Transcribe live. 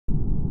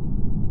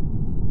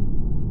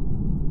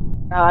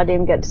Oh, I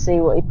didn't get to see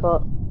what he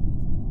put.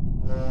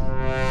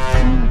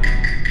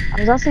 I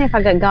was asking if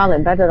I get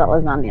garlic bread with that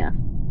lasagna.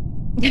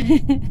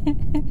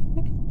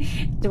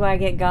 Do I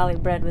get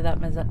garlic bread with that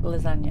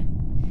lasagna?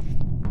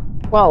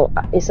 Well,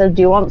 he said,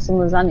 do you want some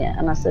lasagna?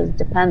 And I said,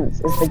 depends.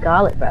 Is the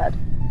garlic bread?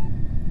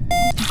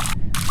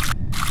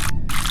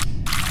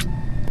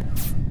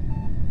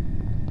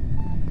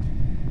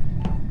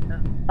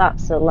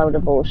 That's a load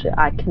of bullshit.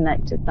 I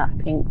connected that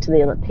pink to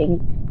the other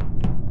pink.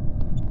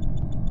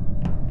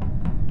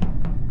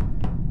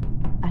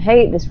 I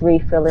hate this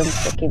refilling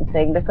fucking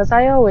thing because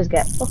I always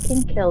get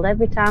fucking killed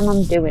every time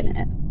I'm doing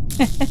it.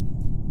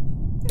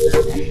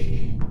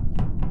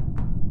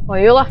 Well,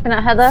 you're laughing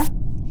at Heather?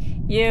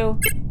 You.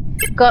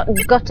 Got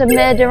a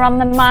murder on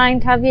the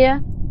mind, have you?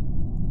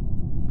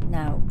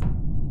 No.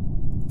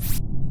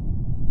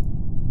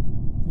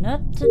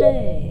 Not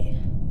today.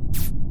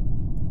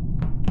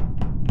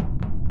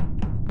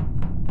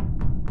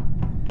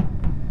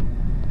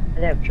 I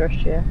don't trust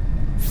you.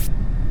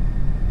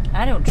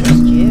 I don't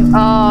trust you.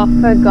 Oh,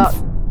 forgot.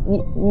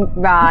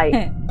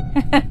 Right.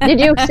 Did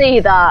you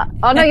see that?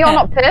 Oh no, you're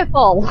not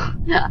purple.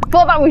 I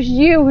thought that was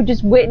you who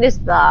just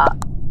witnessed that.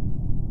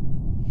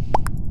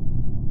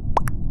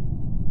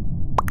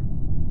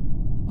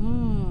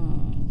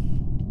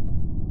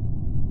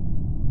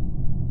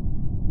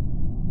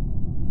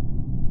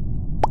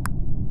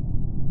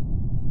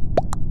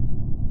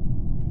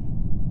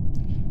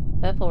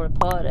 Purple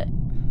reported it.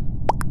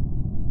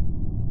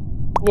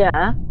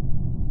 Yeah.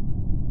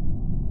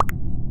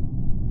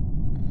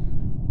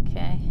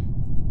 Okay.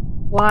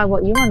 Why?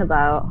 What you on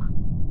about?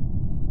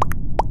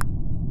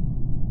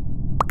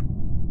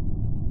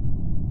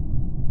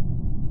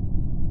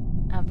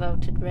 I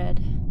voted red.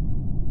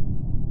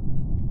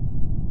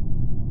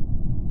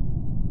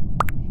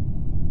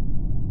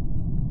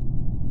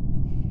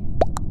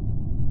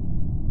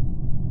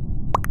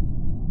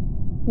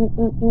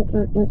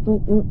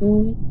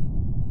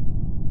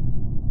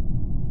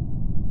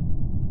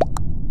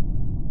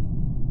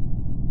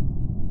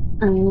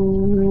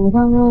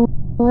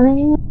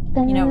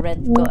 You know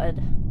red's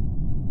gutted.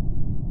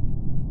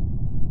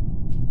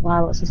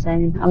 Wow, what's the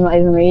saying? I'm not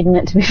even reading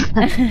it, to be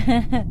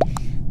fair.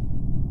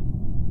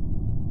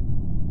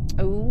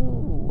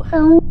 Ooh.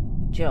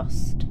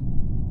 Just.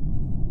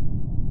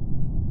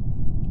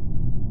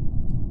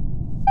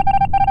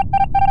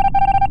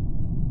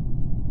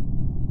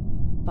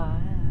 Bye.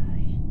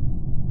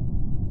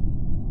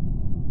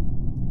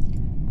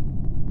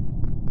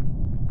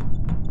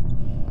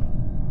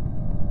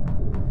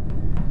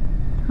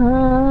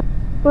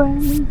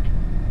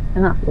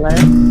 And that's low. Do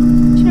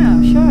you know,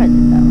 I'm sure I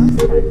did that last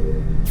time.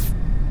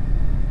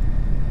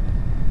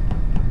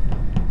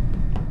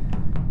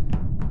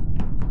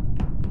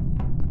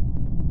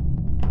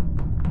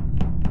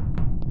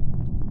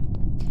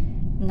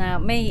 Now,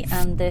 me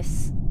and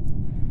this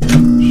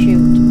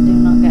shoot do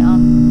not get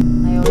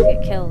on. I always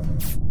get killed.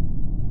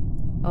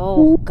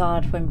 Oh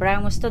God, when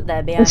Brown was stood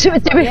there behind me,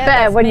 To be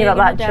fair, when you're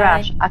not that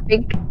trash, I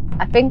think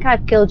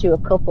I've killed you a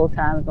couple of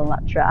times on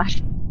that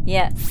trash.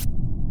 Yeah,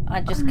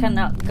 I just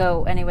cannot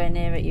go anywhere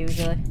near it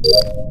usually.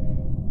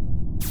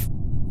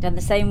 And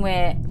the same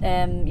way,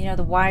 you know,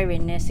 the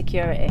wiring near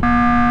security.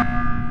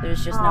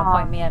 There's just no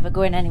point me ever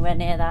going anywhere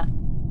near that.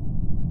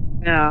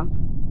 Yeah.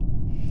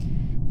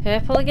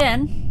 Purple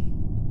again.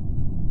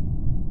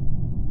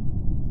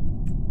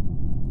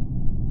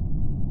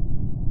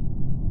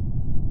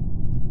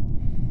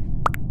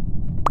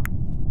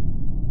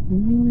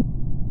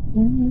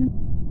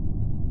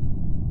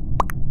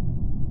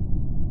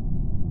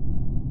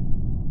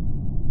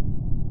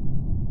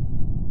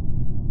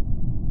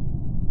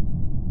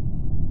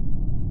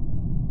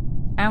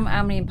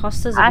 How many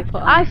imposters have you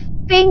put on? I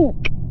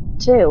think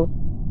two.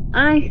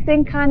 I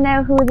think I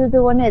know who the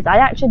other one is. I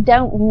actually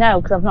don't know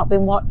because I've not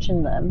been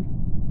watching them.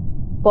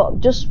 But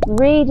just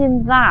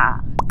reading that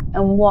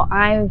and what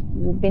I've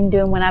been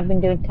doing when I've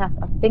been doing tests,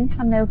 I think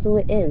I know who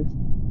it is.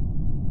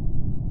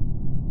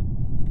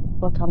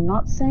 But I'm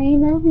not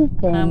saying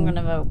anything. I'm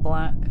gonna vote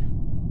black.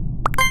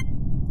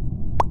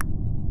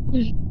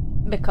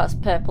 Because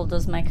purple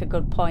does make a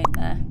good point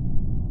there.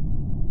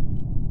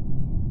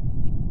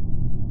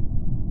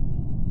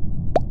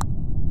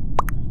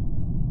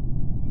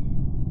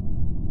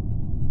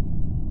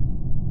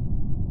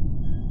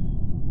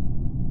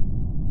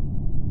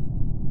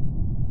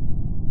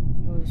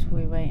 Who's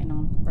we waiting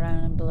on?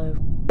 Brown and blue.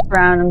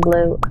 Brown and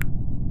blue.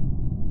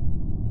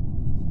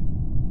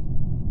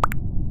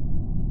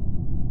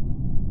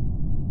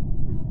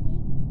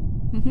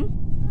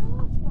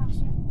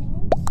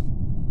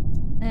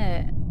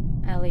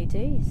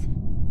 LEDs.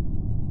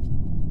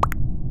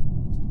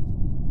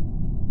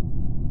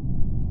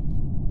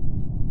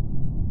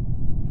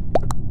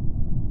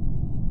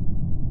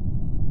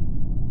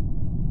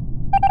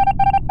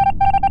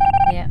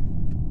 Yeah.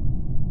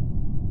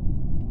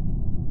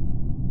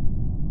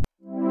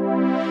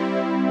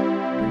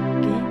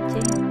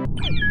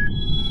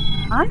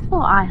 I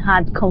thought I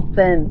had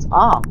confirmed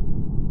off.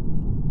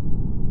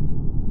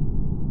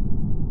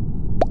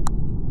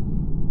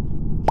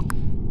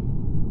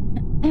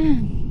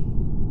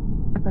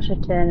 if I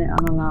should turn it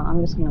on or not.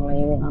 I'm just gonna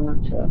leave it on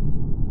actually.